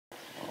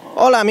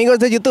Hola amigos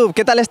de YouTube,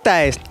 ¿qué tal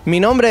estáis? Mi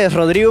nombre es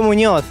Rodrigo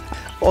Muñoz.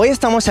 Hoy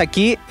estamos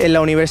aquí en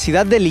la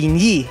Universidad de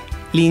Linyi.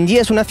 Linyi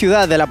es una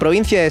ciudad de la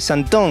provincia de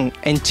Shandong,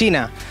 en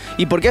China.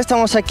 ¿Y por qué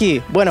estamos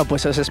aquí? Bueno,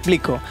 pues os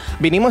explico.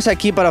 Vinimos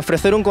aquí para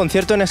ofrecer un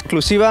concierto en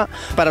exclusiva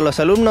para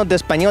los alumnos de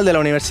español de la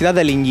Universidad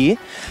de Linyi.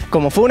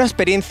 Como fue una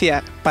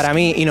experiencia para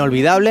mí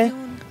inolvidable,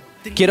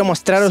 quiero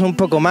mostraros un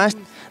poco más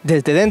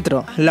desde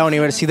dentro, la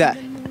universidad.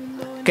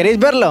 ¿Queréis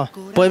verlo?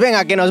 Pues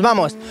venga, que nos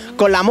vamos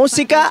con la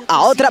música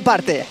a otra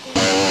parte.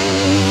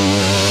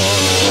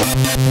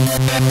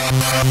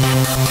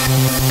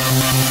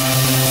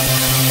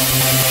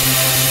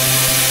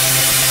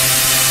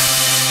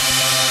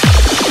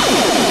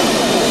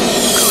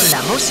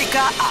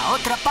 Música a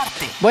otra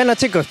parte. Bueno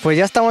chicos, pues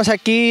ya estamos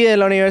aquí en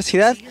la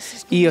universidad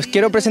y os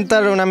quiero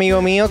presentar a un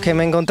amigo mío que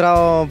me he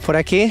encontrado por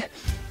aquí.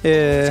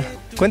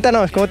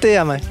 Cuéntanos, ¿cómo te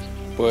llamas?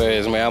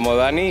 Pues me llamo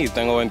Dani y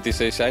tengo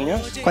 26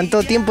 años.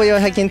 ¿Cuánto tiempo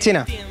llevas aquí en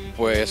China?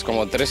 Pues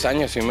como 3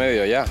 años y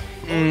medio ya.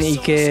 ¿Y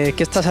qué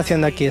estás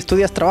haciendo aquí?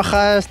 ¿Estudias,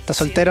 trabajas, estás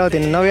soltero,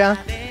 tienes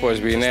novia? Pues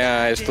vine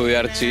a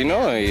estudiar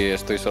chino y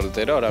estoy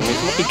soltero ahora mismo.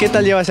 ¿Y qué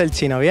tal llevas el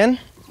chino? ¿Bien?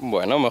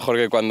 Bueno, mejor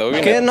que cuando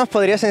vine. ¿Qué nos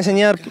podrías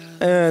enseñar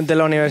de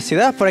la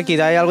universidad por aquí?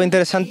 ¿Hay algo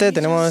interesante?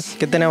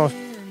 ¿Qué tenemos?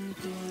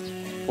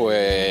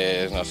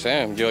 Pues no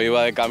sé, yo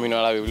iba de camino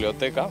a la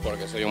biblioteca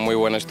porque soy un muy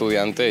buen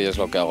estudiante y es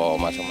lo que hago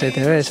más o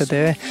menos. Se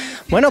te ve.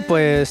 Bueno,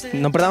 pues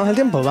no perdamos el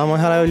tiempo, vamos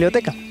a la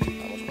biblioteca.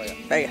 Vamos para allá.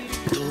 Venga.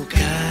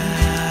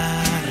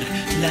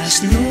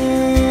 Las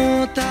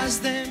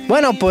notas de...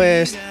 Bueno,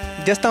 pues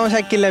ya estamos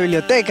aquí en la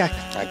biblioteca.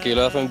 Aquí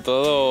lo hacen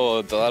todo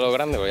a lo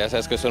grande, porque ya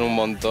sabes que son un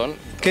montón.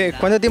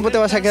 ¿Cuánto tiempo te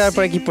vas a quedar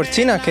por aquí, por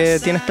China? ¿Qué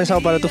tienes pensado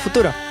para tu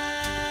futuro?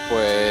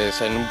 Pues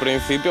en un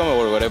principio me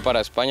volveré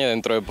para España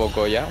dentro de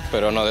poco ya,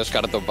 pero no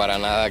descarto para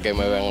nada que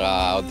me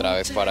venga otra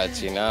vez para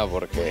China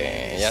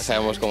porque ya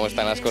sabemos cómo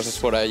están las cosas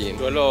por allí.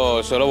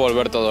 Suelo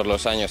volver todos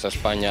los años a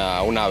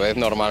España una vez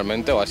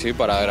normalmente o así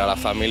para ver a la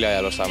familia y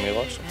a los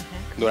amigos.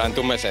 Durante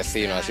un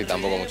mesecino, así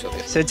tampoco mucho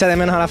tiempo. ¿Se echa de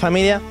menos a la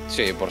familia?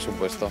 Sí, por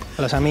supuesto.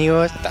 ¿A los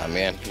amigos?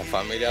 También, la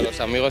familia,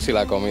 los amigos y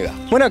la comida.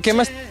 Bueno, ¿qué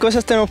más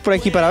cosas tenemos por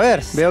aquí para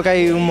ver? Veo que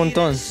hay un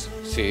montón.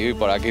 Sí,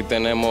 por aquí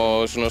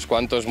tenemos unos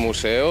cuantos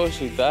museos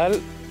y tal,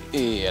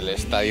 y el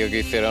estadio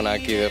que hicieron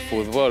aquí de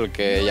fútbol,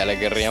 que ya le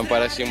querrían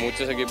para sí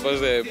muchos equipos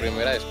de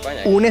primera de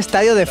España. Un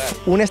estadio de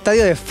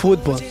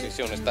fútbol.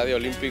 Sí, un estadio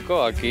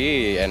olímpico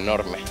aquí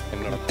enorme.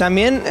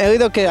 También he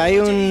oído que hay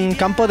un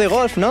campo de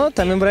golf, ¿no?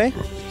 También por ahí.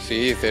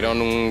 Sí,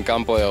 hicieron un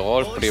campo de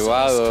golf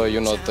privado y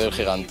un hotel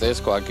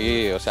gigantesco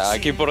aquí. O sea,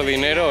 aquí por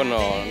dinero no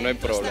hay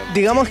problema.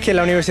 Digamos que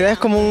la universidad es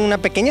como una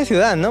pequeña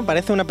ciudad, ¿no?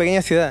 Parece una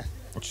pequeña ciudad.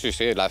 Sí,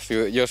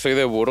 yo soy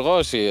de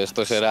Burgos y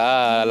esto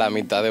será la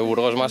mitad de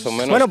Burgos más o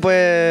menos. Bueno,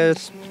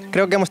 pues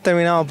creo que hemos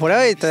terminado por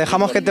hoy. Te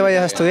dejamos que te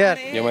vayas a estudiar.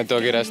 Yo me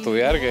tengo que ir a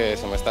estudiar, que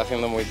se me está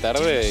haciendo muy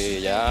tarde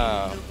y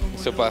ya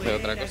se puede hacer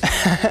otra cosa.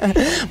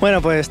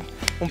 Bueno, pues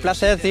un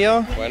placer,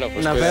 tío. Bueno,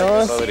 pues nos cuídate,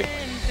 vemos. Rodri.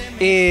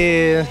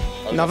 Y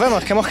nos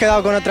vemos, que hemos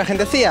quedado con otra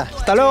gentecilla.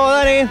 Hasta luego,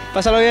 Dani.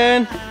 Pásalo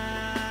bien.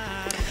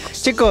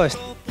 Chicos,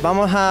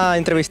 vamos a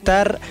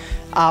entrevistar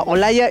a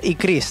Olaya y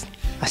Chris.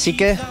 Así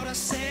que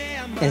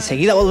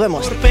enseguida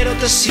volvemos. Pero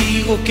te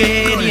sigo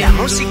queriendo. Con la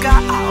música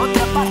a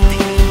otra parte.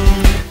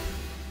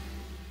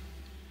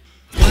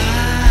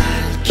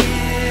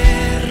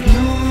 Cualquier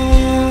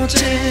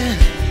noche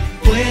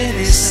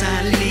puede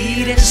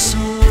salir el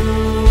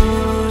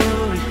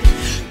sol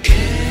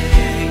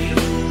que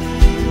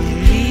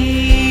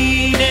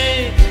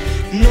ilumine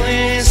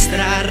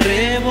nuestra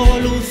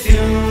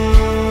revolución.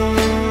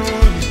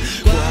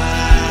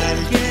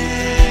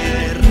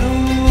 Cualquier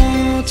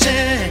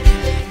noche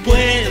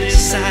puede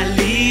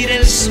salir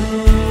el sol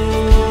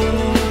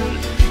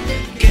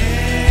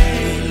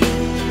que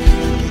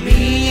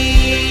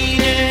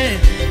ilumine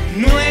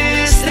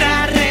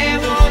nuestra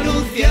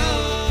revolución.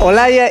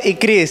 Olaya y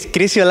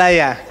Chris y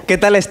Olaya, ¿qué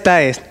tal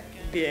estáis?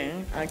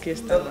 Bien, aquí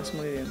estamos,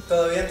 muy bien.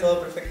 ¿Todo bien?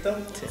 ¿Todo perfecto?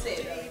 Sí.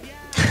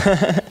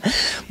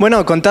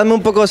 Bueno, contadme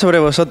un poco sobre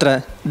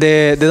vosotras.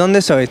 ¿De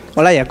dónde sois?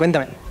 Olaya,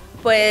 cuéntame.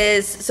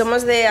 Pues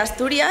somos de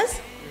Asturias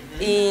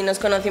y nos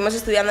conocimos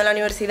estudiando en la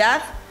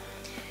universidad.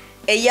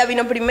 Ella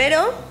vino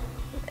primero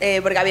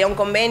porque había un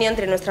convenio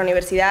entre nuestra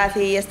universidad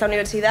y esta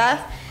universidad,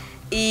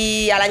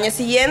 y al año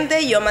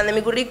siguiente yo mandé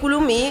mi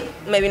currículum y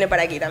me vine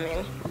para aquí también.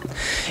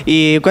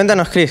 Y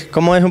cuéntanos, Chris,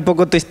 ¿cómo es un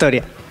poco tu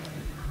historia?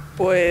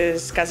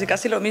 Pues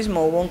casi lo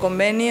mismo, hubo un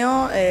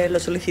convenio,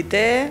 lo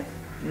solicité,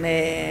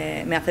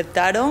 me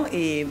aceptaron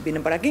y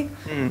vine para aquí.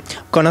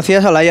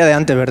 Conocías a Olaya de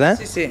antes, ¿verdad?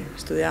 Sí,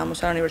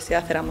 estudiábamos a la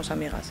universidad, éramos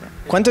amigas.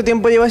 ¿Cuánto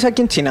tiempo lleváis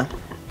aquí en China?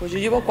 Pues yo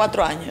llevo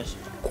 4 años.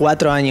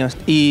 4 años.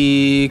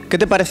 ¿Y qué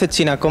te parece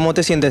China? ¿Cómo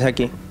te sientes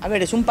aquí? A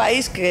ver, es un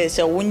país que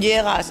según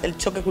llegas el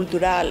choque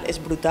cultural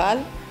es brutal,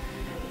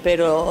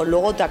 pero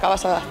luego te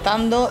acabas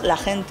adaptando, la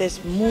gente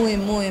es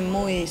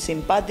muy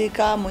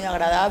simpática, muy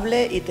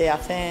agradable y te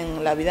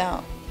hacen la vida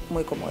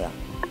muy cómoda.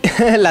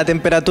 ¿La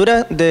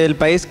temperatura del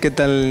país qué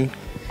tal?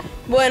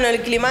 Bueno,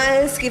 el clima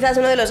es quizás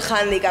uno de los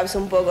hándicaps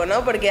un poco,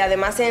 ¿no? Porque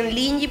además en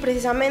Linyi,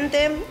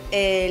 precisamente,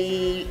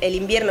 el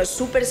invierno es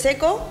súper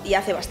seco y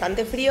hace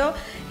bastante frío,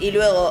 y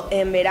luego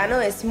en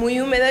verano es muy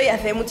húmedo y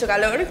hace mucho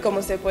calor,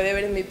 como se puede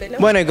ver en mi pelo.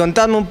 Bueno, y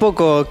contadme un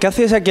poco, ¿qué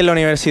hacéis aquí en la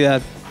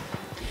universidad?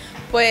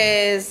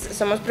 Pues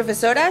somos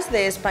profesoras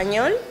de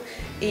español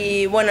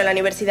y, bueno, en la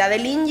Universidad de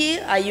Linyi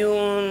hay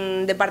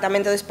un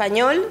departamento de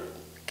español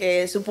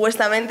que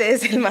supuestamente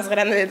es el más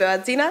grande de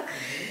toda China.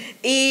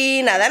 Y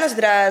nada,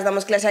 nosotras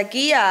damos clase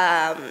aquí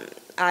a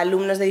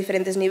alumnos de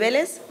diferentes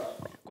niveles.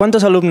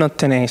 ¿Cuántos alumnos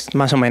tenéis,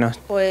 más o menos?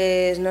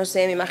 Pues no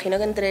sé, me imagino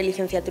que entre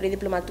licenciatura y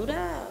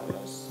diplomatura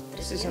unos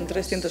 300. Sí, son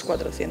 300,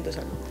 400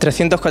 alumnos.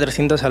 300,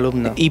 400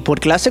 alumnos. ¿Y por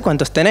clase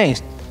cuántos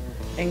tenéis?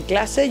 En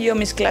clase,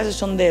 mis clases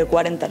son de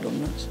 40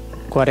 alumnos.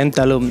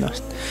 40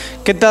 alumnos.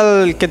 ¿Qué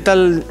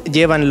tal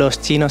llevan los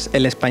chinos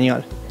el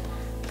español?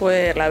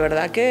 Pues la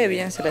verdad que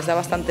bien, se les da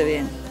bastante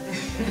bien.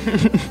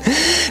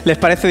 ¿Les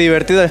parece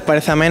divertido? ¿Les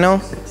parece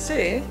ameno?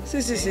 Sí.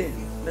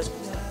 Les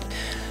gusta.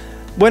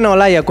 Bueno,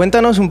 Olaya,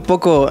 cuéntanos un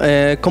poco,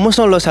 ¿cómo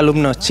son los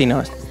alumnos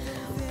chinos?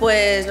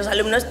 Pues los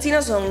alumnos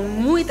chinos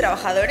son muy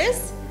trabajadores,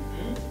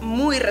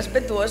 muy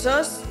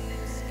respetuosos,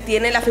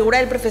 tienen la figura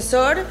del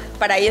profesor,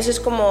 para ellos es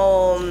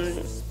como,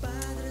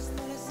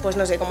 pues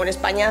no sé, como en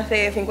España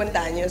hace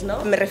 50 años,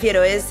 ¿no? Me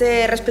refiero, es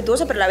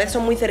respetuoso, pero a la vez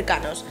son muy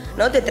cercanos,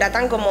 ¿no? Te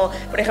tratan como,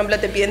 por ejemplo,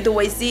 te piden tu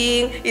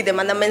Weixin y te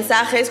mandan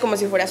mensajes como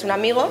si fueras un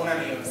amigo. Un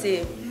amigo.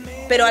 Sí.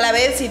 Pero a la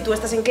vez, si tú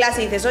estás en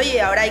clase y dices,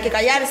 oye, ahora hay que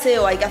callarse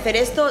o hay que hacer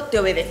esto, te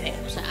obedecen.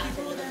 O sea,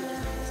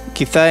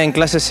 Quizá en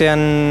clase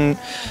sean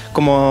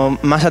como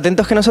más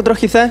atentos que nosotros,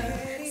 quizás.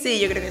 sí,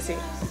 yo creo que sí.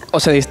 O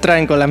se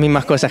distraen con las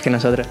mismas cosas que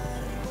nosotros.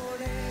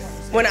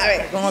 Bueno, a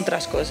ver, Con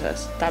otras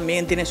cosas.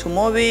 También tienen su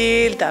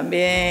móvil,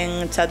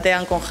 también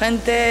chatean con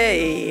gente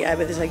y a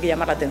veces hay que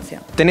llamar la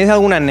atención. ¿Tenéis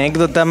alguna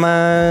anécdota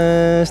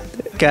más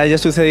que haya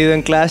sucedido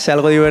en clase,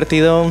 algo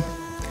divertido?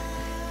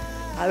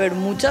 A ver,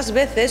 muchas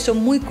veces son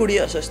muy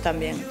curiosos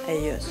también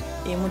ellos.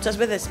 Y muchas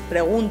veces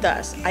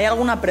preguntas, ¿hay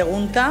alguna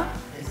pregunta?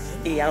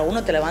 Y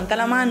alguno te levanta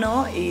la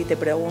mano y te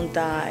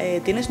pregunta,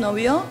 ¿tienes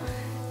novio?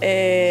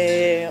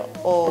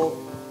 O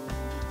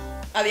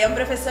había un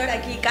profesor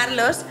aquí,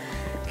 Carlos,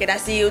 que era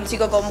así un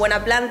chico con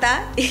buena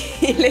planta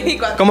y le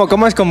digo a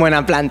 ¿Cómo es con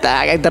buena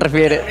planta? ¿A qué te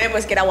refieres?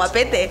 pues que era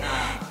guapete.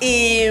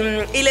 Y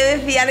le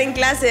decían en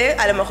clase,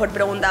 a lo mejor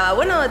preguntaba,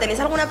 bueno, ¿tenéis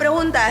alguna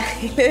pregunta?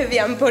 Y le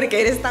decían, ¿por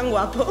qué eres tan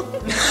guapo?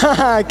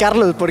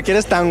 Carlos, ¿por qué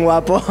eres tan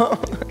guapo?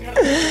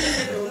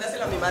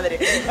 Pregúntaselo a mi madre.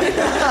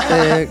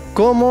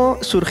 ¿Cómo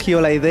surgió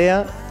la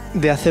idea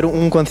de hacer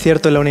un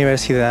concierto en la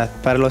universidad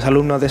para los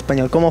alumnos de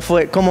español? ¿Cómo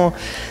fue?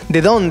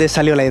 ¿De dónde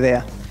salió la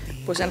idea?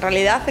 Pues en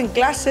realidad en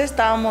clase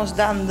estábamos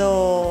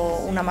dando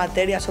una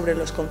materia sobre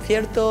los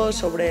conciertos,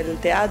 sobre el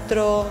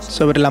teatro,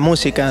 Sobre la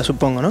música,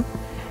 supongo, ¿no?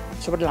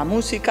 sobre la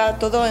música,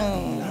 todo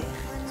en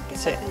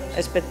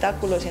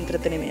espectáculos y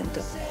entretenimiento.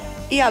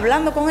 Y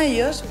hablando con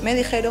ellos me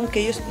dijeron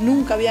que ellos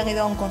nunca habían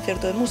ido a un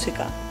concierto de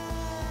música.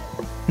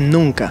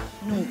 Nunca.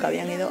 Nunca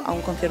habían ido a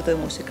un concierto de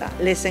música.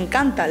 Les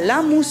encanta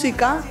la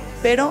música,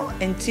 pero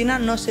en China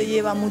no se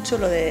lleva mucho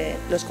lo de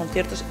los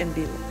conciertos en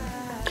vivo.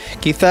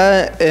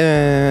 Quizá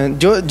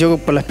yo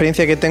por la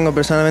experiencia que tengo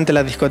personalmente en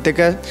las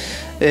discotecas,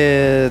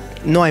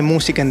 no hay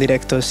música en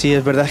directo. Sí,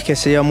 es verdad que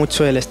se lleva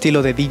mucho el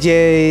estilo de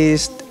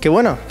DJs, que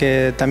bueno,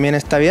 que también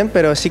está bien,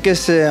 pero sí que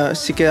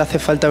hace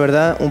falta,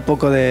 ¿verdad?, un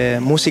poco de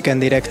música en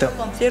directo.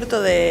 Un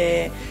concierto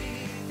de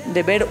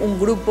ver un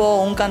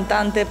grupo, un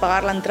cantante,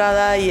 pagar la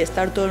entrada y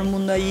estar todo el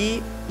mundo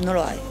allí, no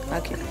lo hay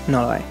aquí.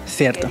 No lo hay,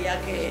 cierto. Quería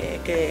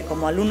que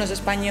como alumnos de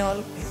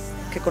español,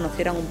 que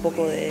conocieran un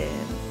poco de...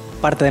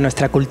 Parte de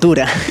nuestra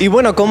cultura. Y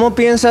bueno, ¿cómo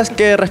piensas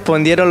que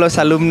respondieron los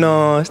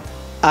alumnos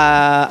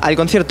al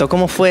concierto?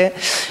 ¿Cómo fue?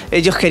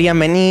 ¿Ellos querían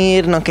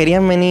venir? ¿No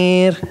querían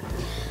venir?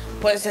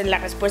 Pues la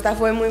respuesta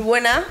fue muy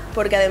buena,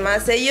 porque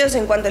además ellos,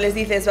 en cuanto les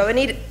dices, va a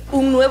venir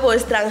un nuevo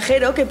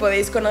extranjero que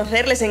podéis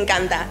conocer, les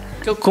encanta.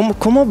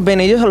 ¿Cómo ven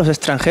ellos a los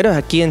extranjeros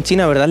aquí en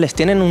China, verdad? Les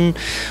tienen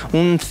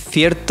un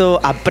cierto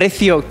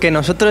aprecio que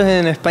nosotros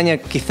en España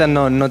quizás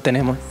no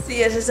tenemos.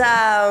 Sí, es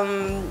esa...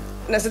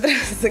 Nosotros,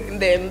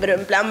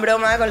 en plan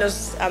broma, con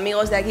los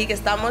amigos de aquí que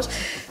estamos,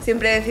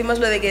 siempre decimos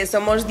lo de que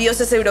somos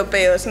dioses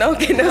europeos, ¿no?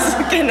 Que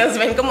nos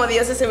ven como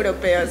dioses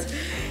europeos.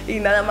 Y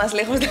nada más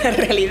lejos de la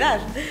realidad.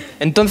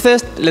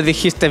 Entonces les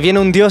dijiste, viene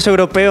un dios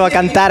europeo a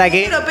cantar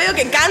aquí. Un europeo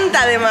que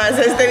canta además,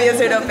 este dios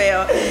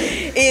europeo.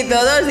 Y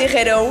todos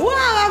dijeron, ¡guau,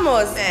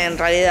 vamos! En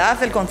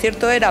realidad el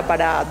concierto era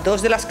para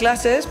 2 de las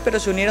clases, pero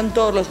se unieron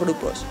todos los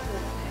grupos.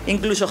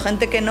 Incluso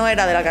gente que no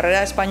era de la carrera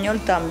de español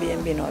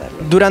también vino a verlo.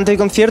 Durante el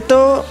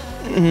concierto,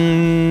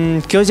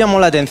 ¿qué os llamó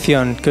la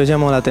atención? ¿Qué os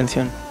llamó la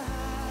atención?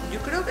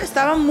 Yo creo que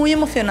estaban muy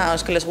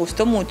emocionados, que les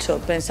gustó mucho.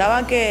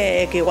 Pensaban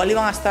que igual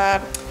iban a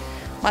estar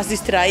más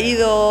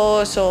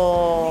distraídos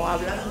o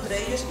hablando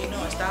entre ellos y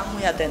no, estaban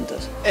muy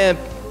atentos.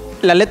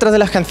 Las letras de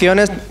las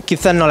canciones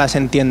quizás no las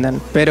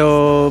entiendan,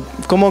 pero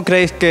 ¿cómo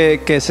creéis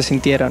que se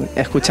sintieron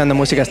escuchando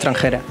música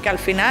extranjera? Que al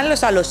final, o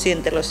sea, lo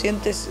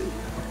sientes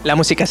La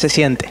música se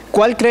siente.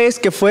 ¿Cuál crees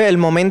que fue el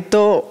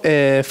momento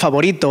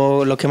favorito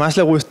o lo que más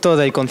le gustó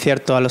del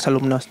concierto a los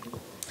alumnos?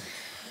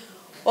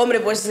 Hombre,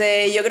 pues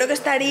yo creo que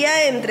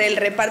estaría entre el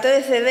reparto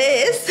de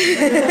CDs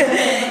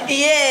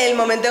y el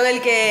momento en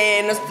el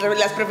que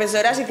las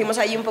profesoras hicimos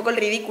allí un poco el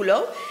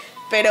ridículo,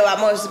 pero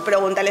vamos,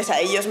 pregúntales a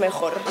ellos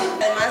mejor.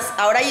 Además,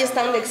 ahora ahí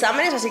están de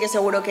exámenes, así que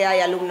seguro que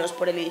hay alumnos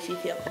por el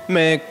edificio.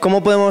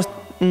 ¿Cómo podemos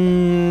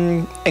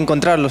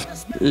encontrarlos?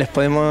 ¿Les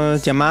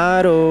podemos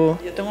llamar o...?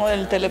 Yo tengo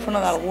el teléfono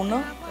de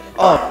alguno.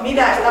 Oh.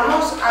 Mira,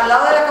 estamos al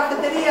lado de la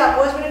cafetería.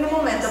 ¿Puedes venir un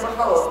momento, por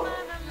favor?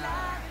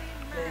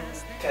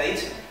 ¿Qué ha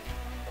dicho?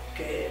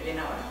 Que viene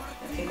ahora,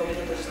 en 5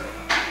 minutos.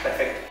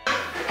 Perfecto.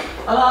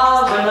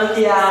 Hola, buenos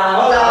días.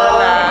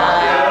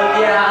 Hola. Buenos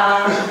días.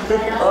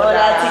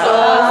 Hola,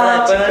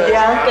 chicos. Buenos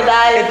días. ¿Qué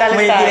tal? ¿Qué tal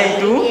Muy estáis? bien,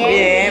 ¿y tú?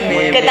 Bien,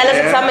 bien. ¿Qué tal los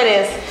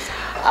exámenes?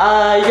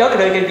 Yo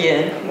creo que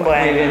bien.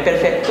 Bueno. Muy bien,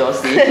 perfecto,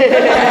 sí. Muy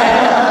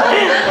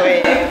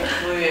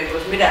bien,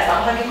 pues mira,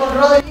 estamos aquí con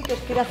Rodrigo, que os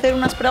quiere hacer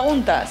unas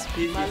preguntas.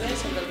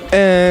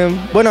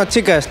 Bueno,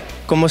 chicas,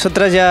 con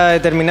vosotras ya he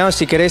terminado.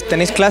 Si queréis,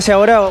 ¿tenéis clase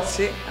ahora o...?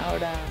 Sí,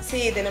 ahora...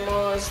 Sí,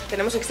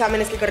 tenemos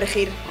exámenes que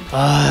corregir.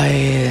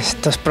 Ay,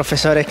 estos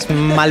profesores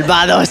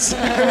malvados.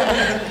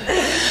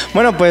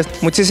 Bueno, pues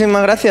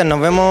muchísimas gracias. Nos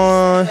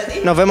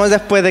vemos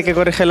después de que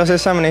corrigen los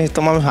exámenes y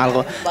tomamos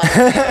algo.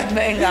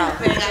 Venga.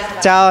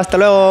 Chao, hasta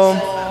luego.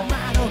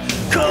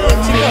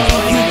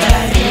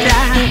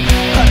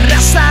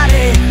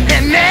 Arrasaré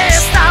en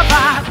esta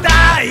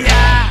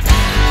batalla.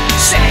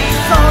 Se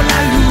hizo la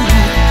luz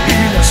y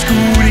la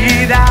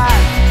oscuridad.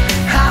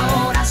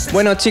 Ahora se...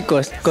 Bueno,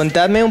 chicos,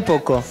 contadme un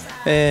poco.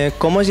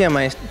 ¿Cómo os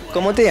llamáis?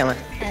 ¿Cómo te llamas?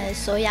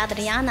 Soy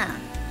Adriana.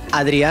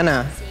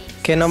 Adriana.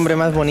 Qué nombre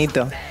más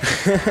bonito.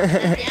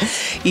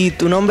 ¿Y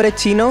tu nombre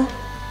chino?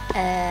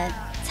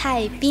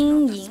 Cai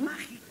Bingying.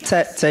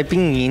 Cai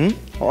Pinyin.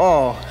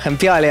 Oh, 很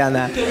漂亮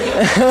的。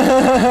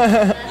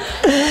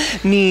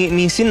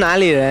你是哪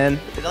里人？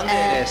 ¿De dónde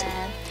eres?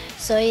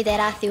 Soy de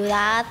la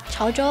ciudad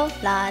Chaozhou,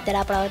 de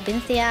la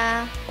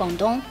provincia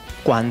Guangdong.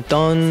 广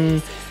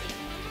东。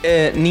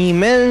你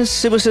们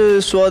是不是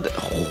说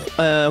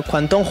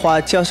广东话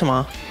叫什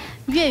么？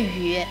粤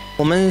语。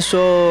我们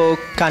说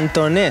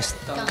cantonés，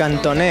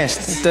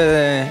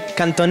 对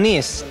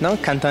cantonés， ¿no?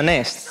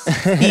 Cantonés.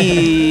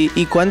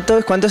 ¿Y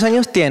cuántos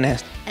años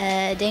tienes?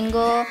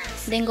 Tengo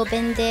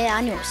 20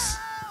 años.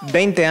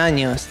 20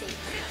 años.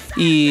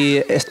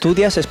 Y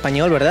estudias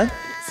español, ¿verdad?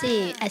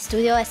 Sí,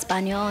 estudio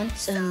español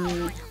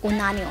un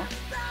año.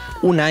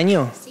 ¿Un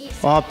año?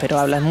 Oh, pero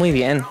hablas muy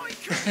bien.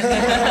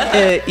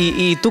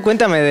 Y tú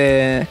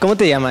cuéntame, ¿cómo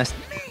te llamas?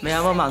 Me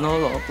llamo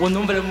Manolo, un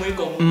nombre muy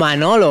común.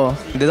 Manolo,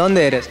 ¿de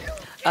dónde eres?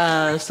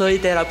 Soy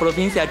de la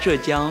provincia de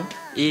Zhejiang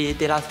y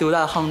de la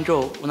ciudad de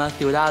Hangzhou, una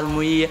ciudad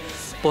muy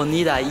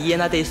bonita y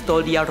llena de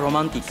historia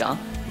romántica.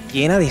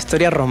 Llena de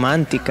historia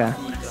romántica.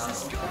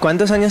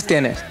 ¿Cuántos años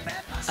tienes?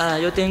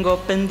 Yo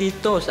tengo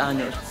 22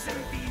 años.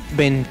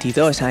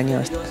 22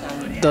 años.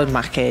 2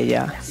 más que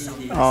ella.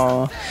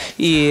 Oh.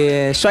 Y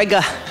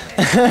Suaiga.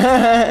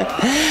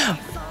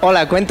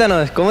 Hola,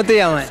 cuéntanos, ¿cómo te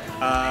llamas?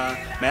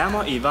 Me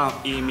llamo Iván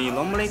y mi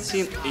nombre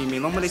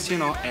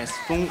chino es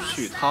Feng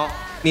Xutao.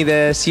 你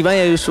的西班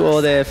牙语说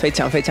的非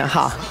常非常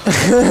好。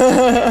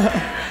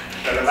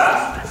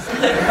 ¿Verdad?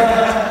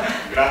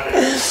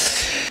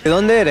 Gracias. ¿De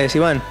dónde eres,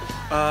 Iván?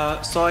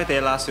 Soy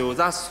de la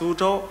ciudad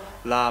Suzhou,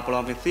 la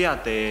provincia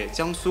de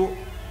Jiangsu.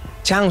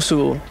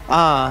 Jiangsu.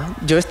 Ah,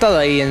 yo he estado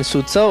ahí en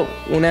Suzhou,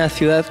 una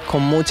ciudad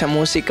con mucha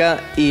música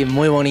y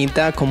muy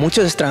bonita, con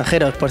muchos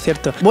extranjeros, por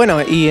cierto.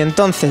 Bueno, y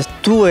entonces,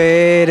 tú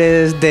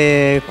eres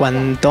de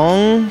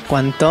Guangdong,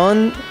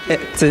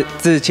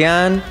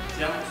 Zhejiang,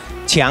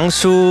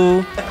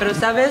 Jiangsu. Pero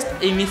sabes,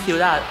 en mi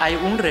ciudad hay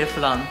un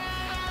refrán.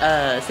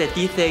 Se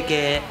dice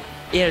que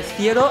en el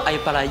cielo hay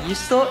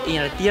paraíso y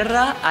en la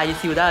tierra hay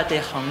ciudad de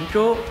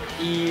Hangzhou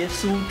y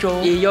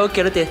Suzhou. Y yo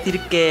quiero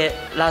decir que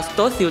las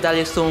dos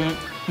ciudades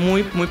son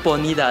muy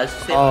bonitas.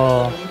 Se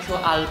parecen mucho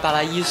al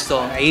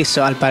paraíso.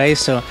 Al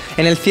paraíso.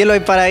 En el cielo hay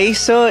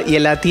paraíso y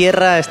en la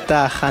tierra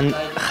está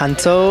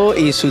Hangzhou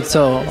y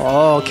Suzhou.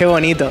 Oh, qué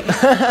bonito.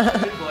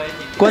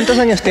 ¿Cuántos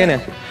años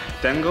tienes?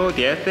 Tengo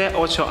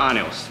 18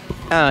 años.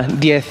 Ah,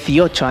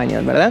 18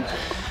 años, ¿verdad?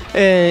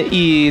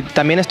 ¿Y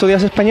también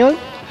estudias español?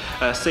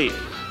 Sí.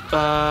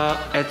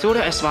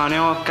 Estudio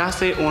español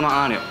casi un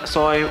año.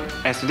 Soy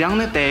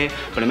estudiante de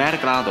primer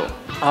grado.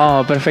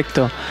 Oh,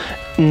 perfecto.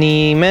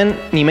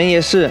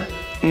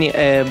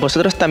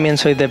 ¿Vosotros también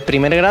sois de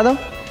primer grado?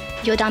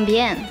 Yo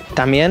también.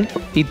 ¿También?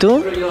 ¿Y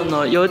tú? Pero yo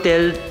no, yo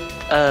del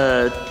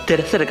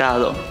tercer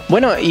grado.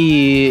 Bueno,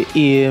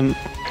 y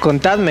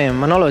contadme,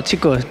 Manolo,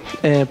 chicos,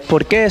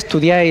 ¿por qué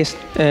estudiáis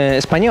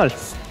español?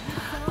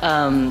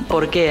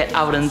 Porque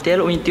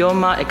aprender un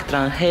idioma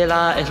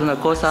extranjero es una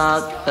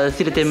cosa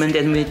ciertamente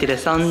es muy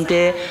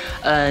interesante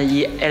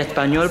y el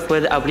español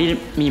puede abrir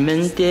mi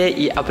mente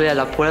y abrir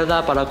la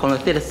puerta para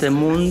conocer este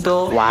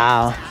mundo.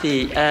 Wow.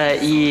 Sí,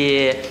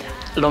 y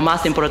lo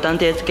más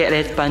importante es que el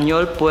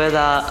español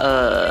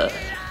pueda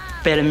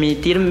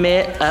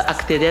permitirme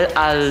acceder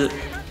al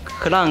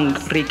gran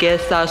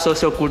riqueza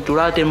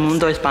sociocultural del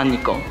mundo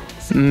hispánico.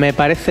 Me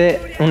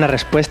parece una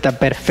respuesta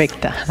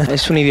perfecta.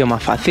 ¿Es un idioma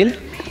fácil?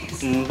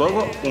 Un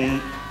poco,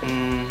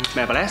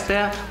 me parece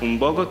un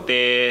poco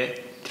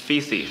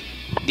difícil.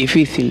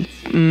 Difícil.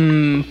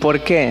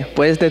 ¿Por qué?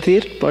 ¿Puedes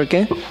decir por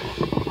qué?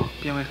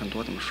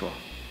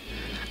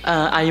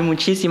 Hay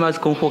muchísimas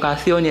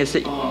conjugaciones.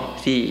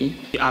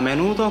 Sí. A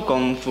menudo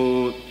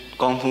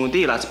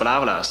confundí las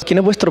palabras. ¿Quién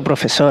es vuestro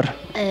profesor?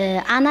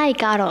 Ana y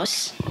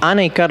Carlos.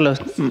 Ana y Carlos.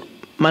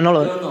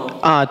 Manolo. Yo no.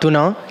 Ah, ¿tú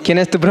no? ¿Quién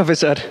es tu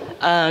profesor?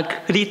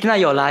 Cristina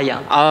y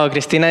Olaya. Oh,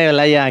 Cristina y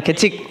Olaya. Qué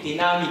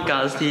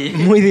Dinámicas, sí.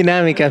 muy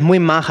dinámicas, muy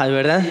majas,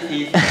 ¿verdad?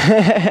 Sí.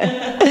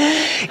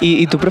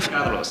 ¿Y tu profe?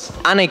 Carlos.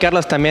 Ana y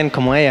Carlos también,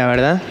 como ella,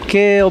 ¿verdad?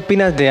 ¿Qué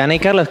opinas de Ana y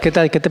Carlos? ¿Qué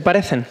tal? ¿Qué te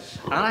parecen?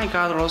 Ana y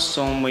Carlos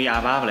son muy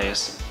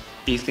amables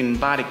y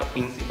simpáticos.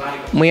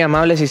 Muy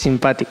amables y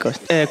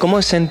simpáticos. ¿Cómo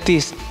os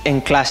sentís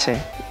en clase?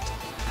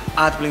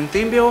 Al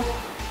principio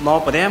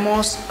no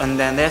podemos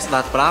entender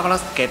las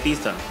palabras que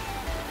dicen.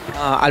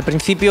 Al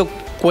principio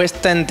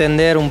cuesta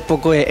entender un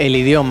poco el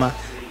idioma.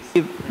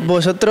 ¿Y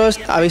 ¿Vosotros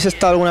habéis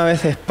estado alguna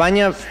vez en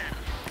España?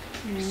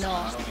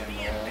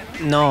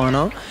 No,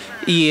 ¿no?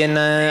 ¿Y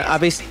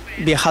habéis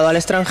viajado al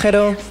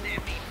extranjero?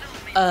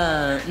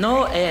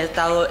 No he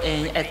estado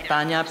en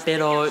España,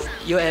 pero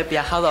yo he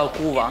viajado a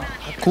Cuba.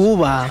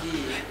 Cuba.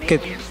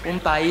 Que Un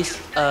país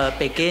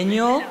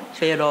pequeño,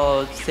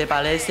 pero se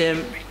parece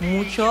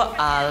mucho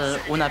a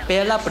una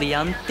perla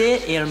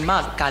brillante en el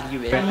mar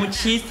Caribe.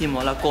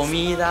 Muchísimo, la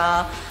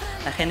comida,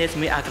 la gente es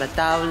muy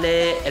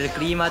agradable, el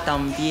clima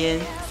también,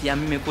 y a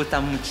mí me gusta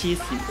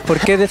muchísimo. ¿Por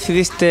qué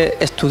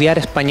decidiste estudiar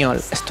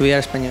español?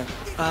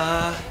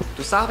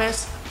 Tú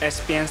sabes,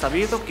 es bien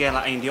sabido que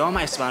el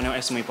idioma español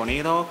es muy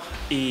bonito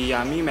y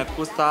a mí me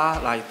gusta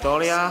la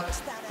historia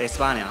de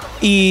España.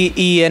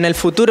 ¿Y en el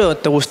futuro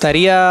te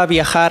gustaría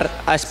viajar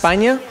a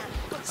España?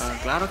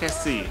 Claro que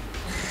sí.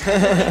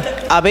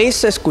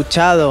 ¿Habéis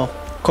escuchado,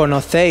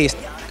 conocéis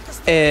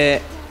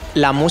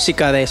la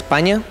música de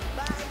España?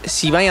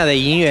 Si vaya de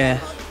vive.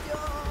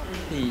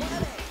 Sí,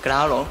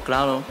 claro.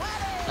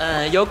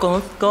 Yo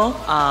conozco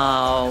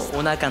a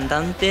una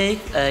cantante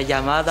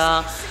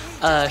llamada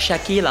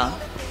Shakira,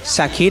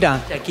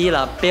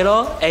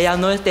 pero ella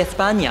no es de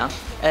España,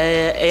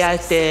 ella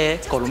es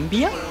de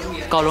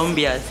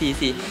Colombia,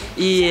 sí.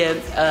 Y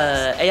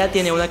ella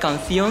tiene una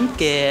canción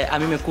que a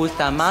mí me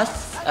gusta más,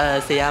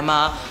 se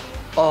llama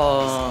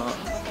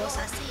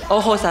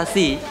Ojos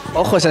así.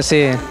 Ojos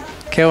así,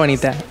 qué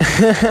bonita.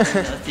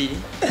 Sí.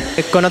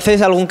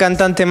 ¿Conocéis algún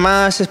cantante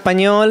más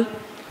español?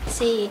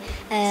 Sí,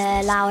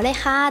 La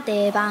oreja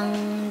de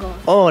Van Gogh.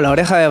 Oh, La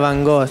oreja de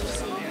Van Gogh.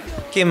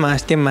 ¿Quién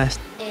más?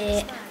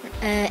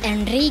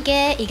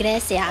 Enrique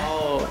Iglesias.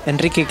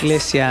 Enrique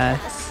Iglesias,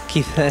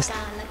 quizás.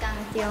 La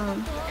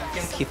canción.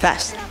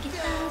 Quizás.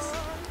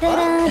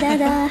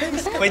 Da.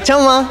 Pues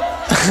chama,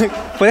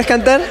 ¿puedes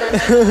cantar?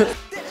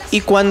 Y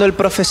cuando el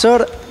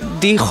profesor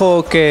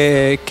dijo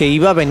que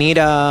iba a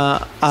venir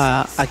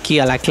aquí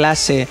a la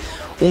clase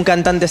un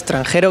cantante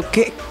extranjero,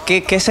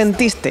 ¿qué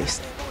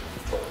sentisteis?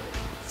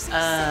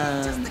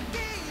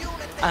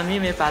 A mí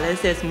me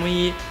parece es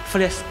muy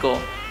fresco,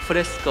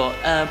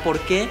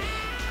 porque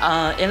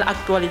en la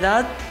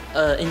actualidad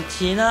en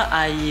China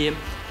hay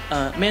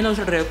menos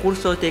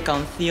recursos de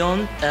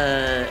canción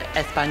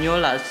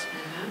españolas,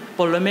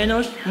 por lo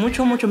menos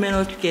mucho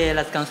menos que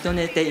las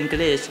canciones de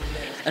inglés.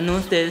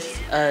 Entonces,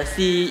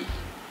 si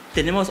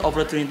tenemos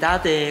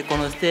oportunidad de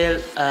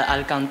conocer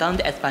al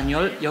cantante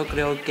español, yo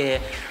creo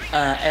que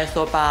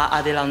eso va a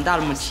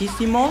adelantar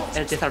muchísimo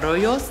el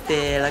desarrollo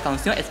de la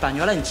canción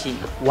española en China.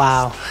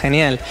 Wow,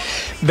 genial.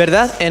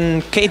 ¿Verdad?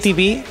 En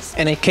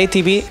el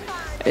KTV,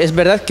 es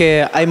verdad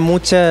que hay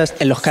muchas,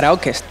 en los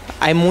karaokes,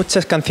 hay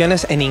muchas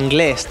canciones en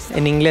inglés,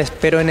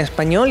 pero en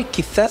español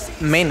quizás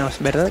menos,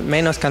 ¿verdad?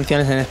 Menos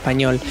canciones en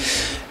español.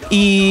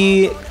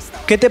 ¿Y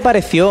qué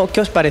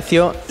os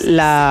pareció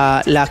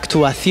la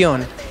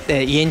actuación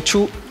de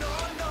Yenchu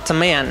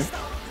Tamayan?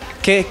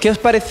 ¿Qué os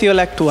pareció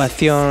la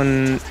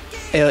actuación?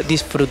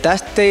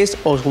 ¿Disfrutasteis?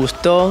 ¿Os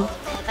gustó?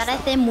 Me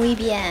parece muy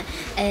bien.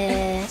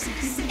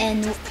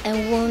 En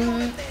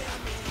un...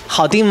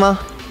 ¿Hautima?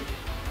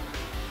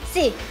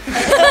 Sí.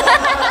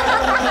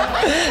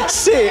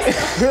 Sí.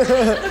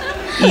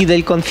 ¿Y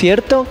del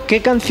concierto?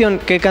 ¿Qué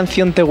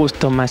canción te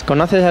gustó más?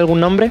 ¿Conoces algún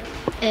nombre?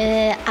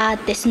 A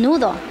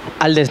desnudo.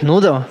 ¿Al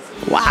desnudo?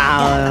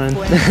 ¡Wow!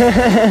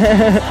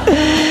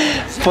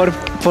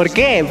 ¿Por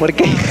qué?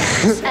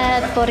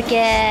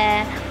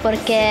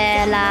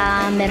 Porque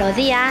la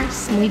melodía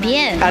muy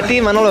bien. A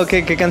ti, Manolo,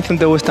 ¿qué canción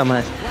te gusta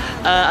más?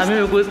 A mí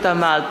me gusta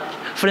más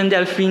Frente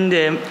al fin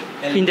del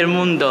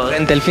mundo.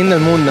 Frente al fin del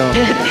mundo.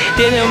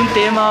 Tiene un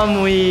tema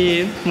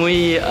muy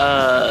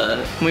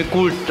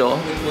culto.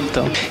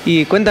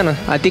 Y cuéntanos,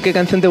 ¿a ti qué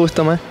canción te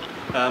gustó más?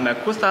 Me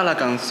gusta la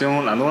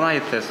canción La luna y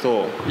el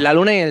sol. La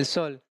luna y el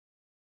sol.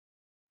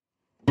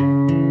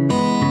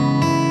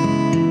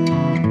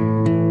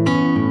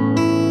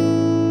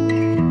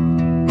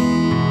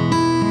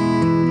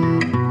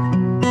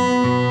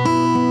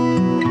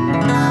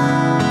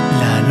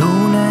 La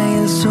luna y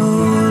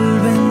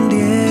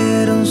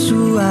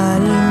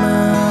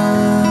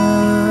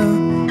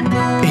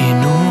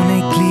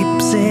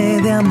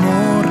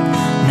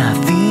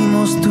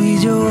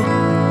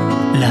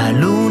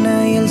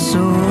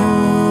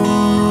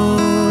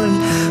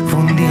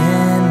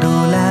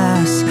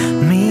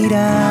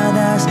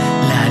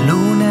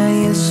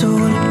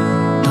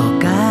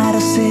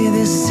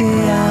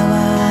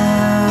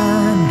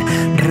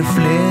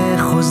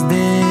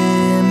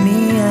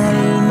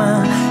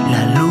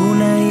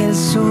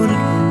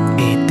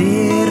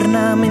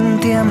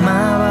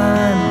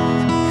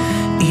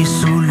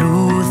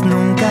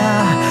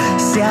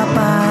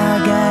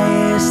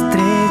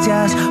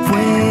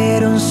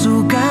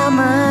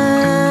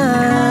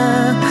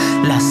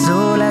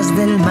solas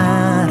del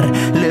mar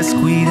les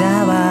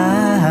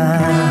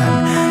cuidaban,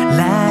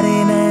 la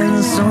arena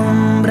en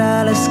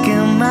sombra les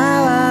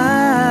quemaba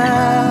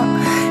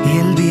y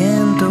el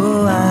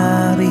viento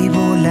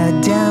avivó la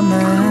llama.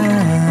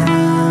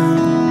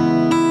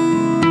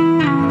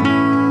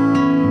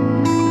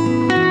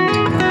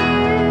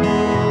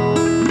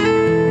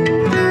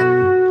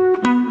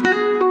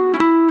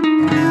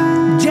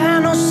 Ya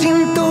no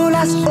siento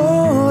las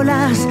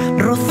olas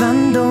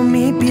rozando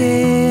mi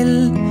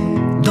piel.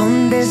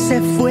 ¿Dónde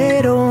se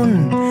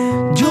fueron?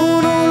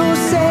 Yo no lo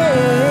sé.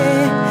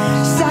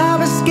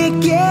 Sabes que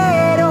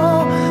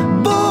quiero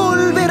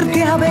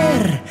volverte a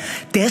ver.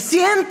 Te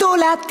siento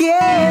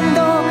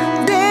latiendo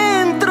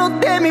dentro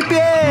de mi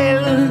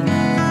piel.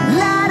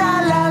 La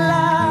la la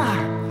la.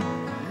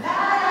 La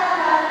la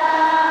la la.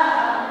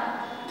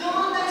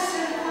 ¿Dónde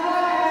se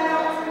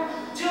fueron?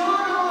 Yo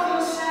no lo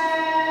sé.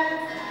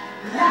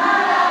 La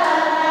la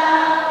la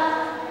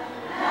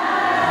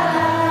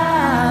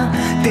la.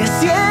 Te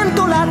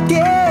siento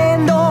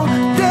latiendo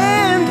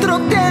dentro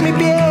de mi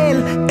piel.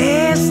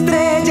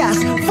 Estrellas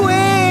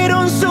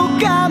fueron su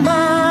cama.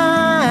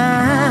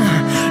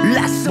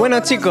 Bueno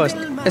chicos,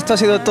 esto ha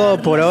sido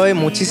todo por hoy.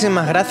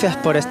 Muchísimas gracias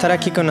por estar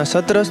aquí con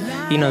nosotros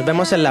y nos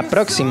vemos en la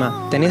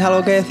próxima. ¿Tenéis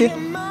algo que decir?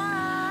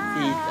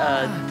 Y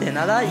de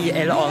nada, y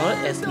el honor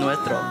es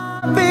nuestro.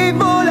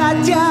 Vivo la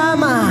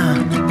llama.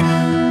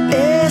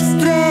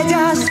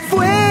 Estrellas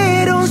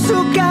fueron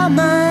su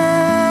cama.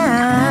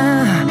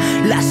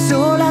 Las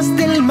olas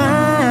del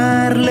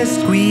mar les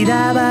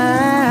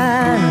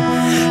cuidaban.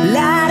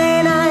 La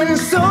arena en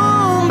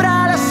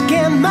sombra las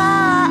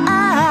quemaba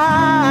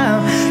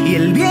y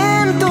el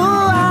viento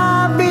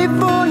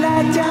avivó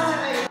la llama.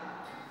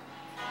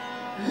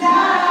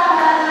 La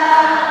la la,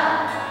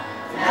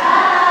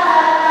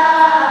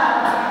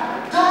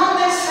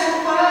 ¿dónde se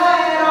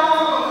fueron?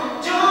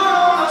 Yo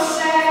no lo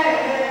sé.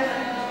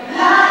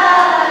 La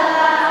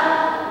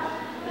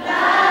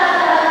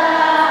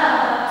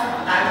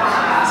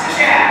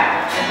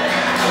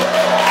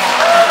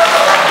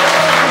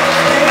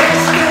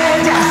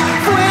estrellas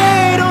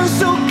fueron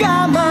su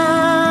cama.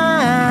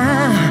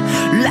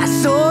 Las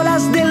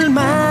olas del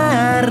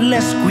mar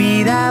les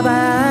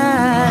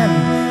cuidaban.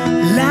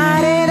 La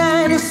arena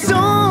en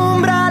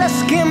sombra las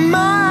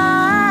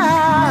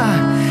quemaba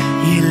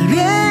y el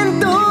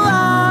viento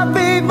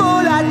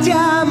avivó la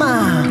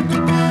llama.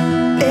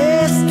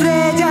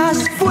 Estrellas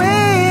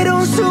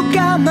fueron su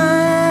cama.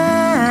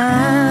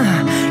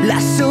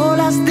 Las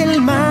olas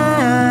del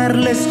mar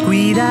les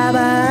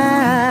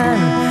cuidaban.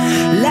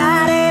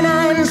 La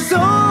arena en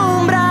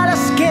sombra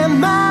las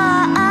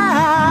quemaba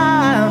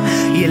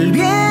y el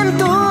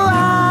viento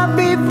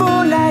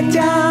avivó la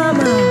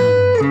llama.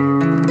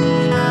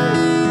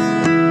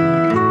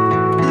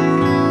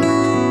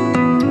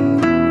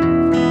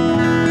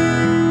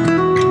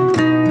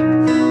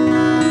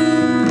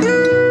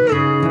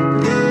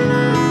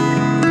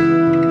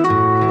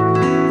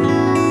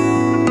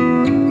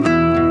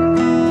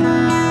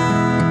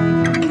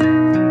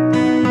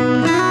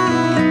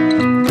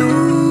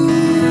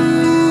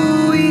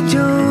 Tú y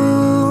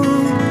yo,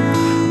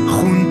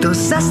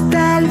 juntos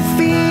hasta el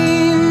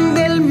fin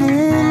del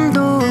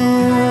mundo.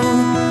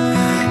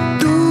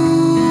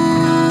 Tú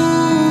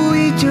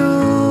y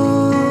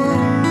yo,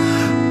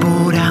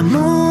 por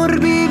amor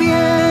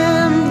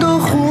viviendo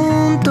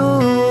juntos.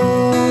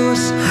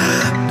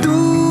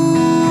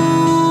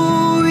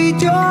 Tú y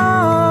yo,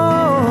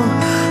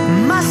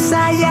 más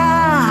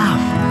allá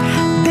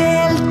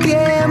del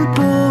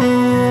tiempo.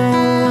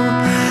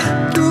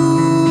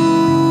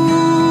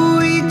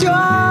 Tú y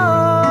yo,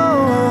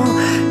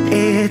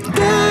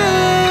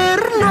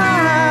 eterno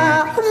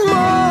amor.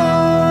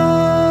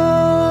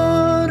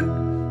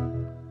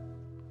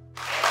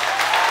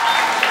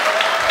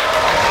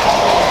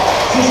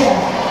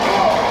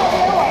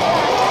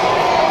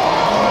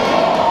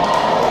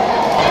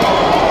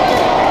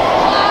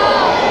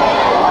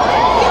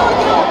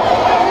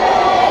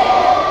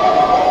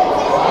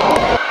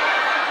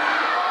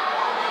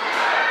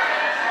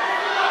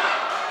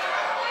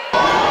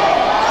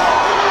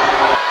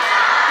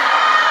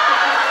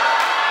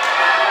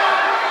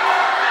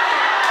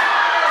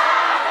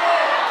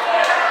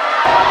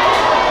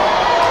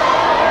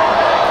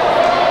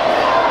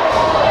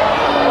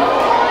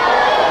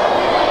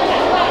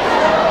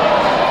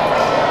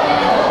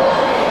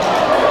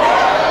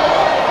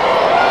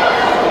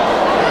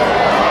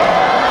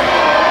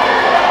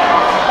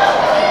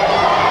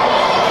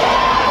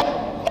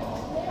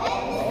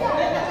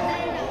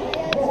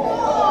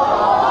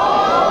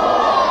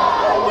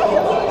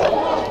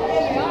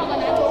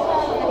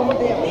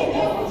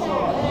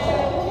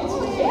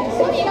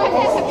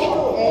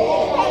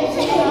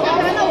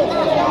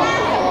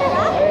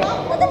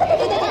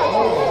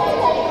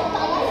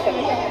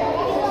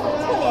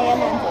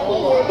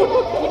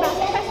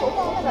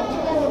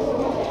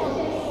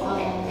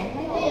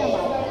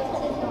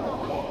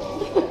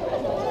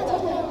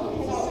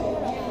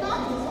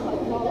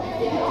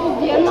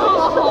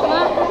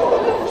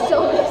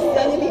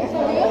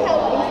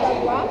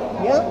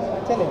 ¿Ya?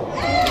 Chale.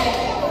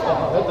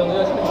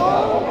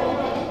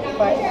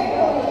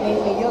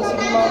 你用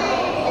CD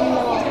吗？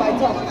白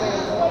照。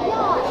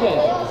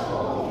是。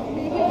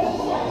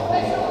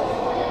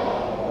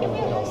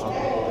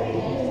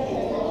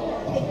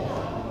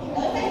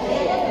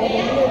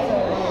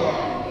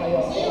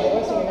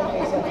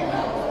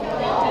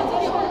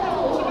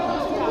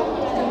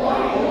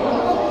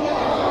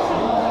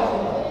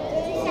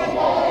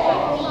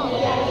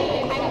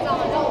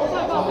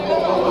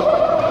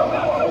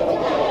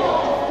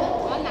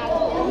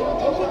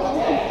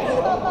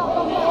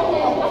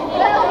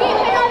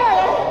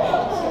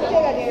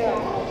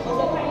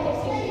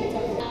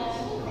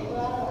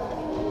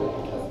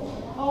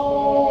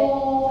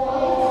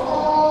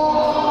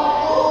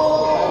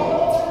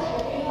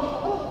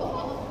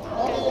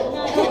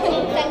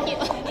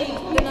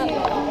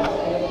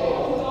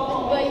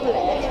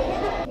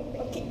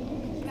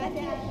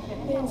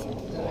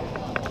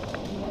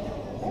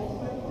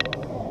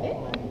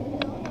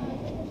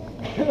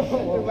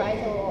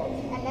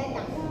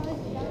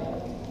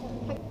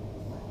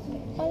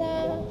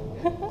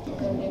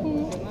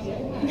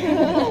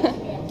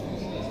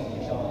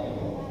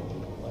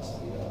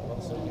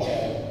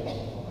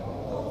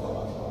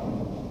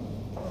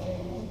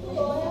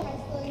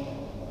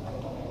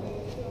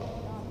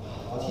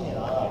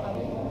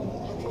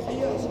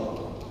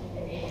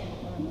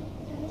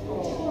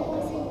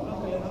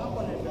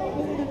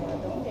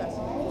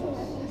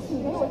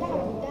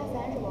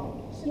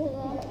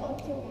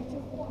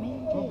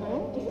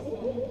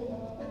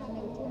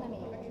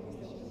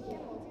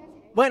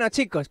Bueno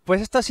chicos,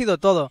 pues esto ha sido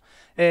todo.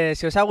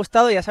 Si os ha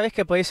gustado ya sabéis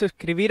que podéis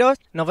suscribiros.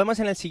 Nos vemos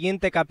en el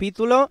siguiente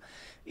capítulo.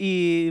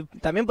 Y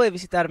también podéis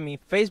visitar mi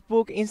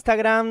Facebook,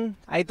 Instagram.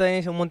 Ahí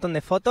tenéis un montón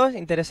de fotos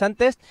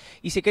interesantes.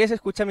 Y si queréis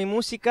escuchar mi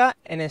música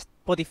en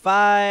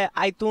Spotify,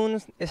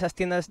 iTunes, esas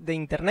tiendas de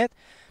internet,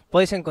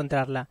 podéis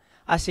encontrarla.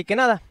 Así que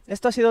nada,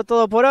 esto ha sido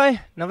todo por hoy.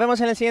 Nos vemos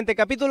en el siguiente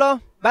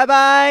capítulo. Bye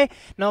bye.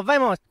 Nos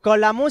vemos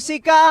con la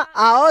música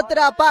a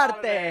otra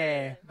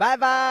parte. Bye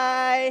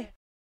bye.